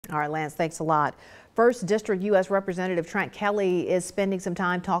All right, Lance, thanks a lot. First District U.S. Representative Trent Kelly is spending some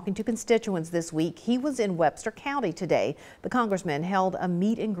time talking to constituents this week. He was in Webster County today. The congressman held a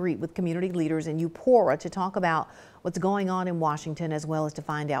meet and greet with community leaders in Eupora to talk about what's going on in Washington, as well as to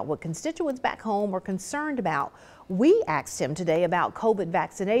find out what constituents back home are concerned about. We asked him today about COVID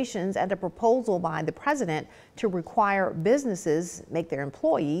vaccinations and a proposal by the president to require businesses make their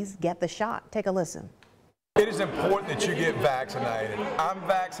employees get the shot. Take a listen. It is important that you get vaccinated. I'm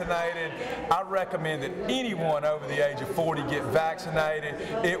vaccinated. I recommend that anyone over the age of 40 get vaccinated.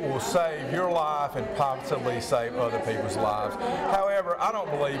 It will save your life and possibly save other people's lives. However, I don't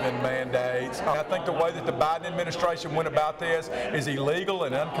believe in mandates. I think the way that the Biden administration went about this is illegal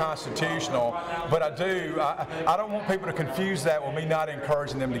and unconstitutional, but I don't want people to confuse that with me not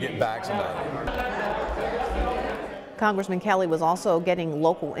encouraging them to get vaccinated. Congressman Kelly was also getting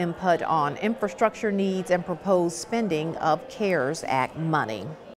local input on infrastructure needs and proposed spending of CARES Act money.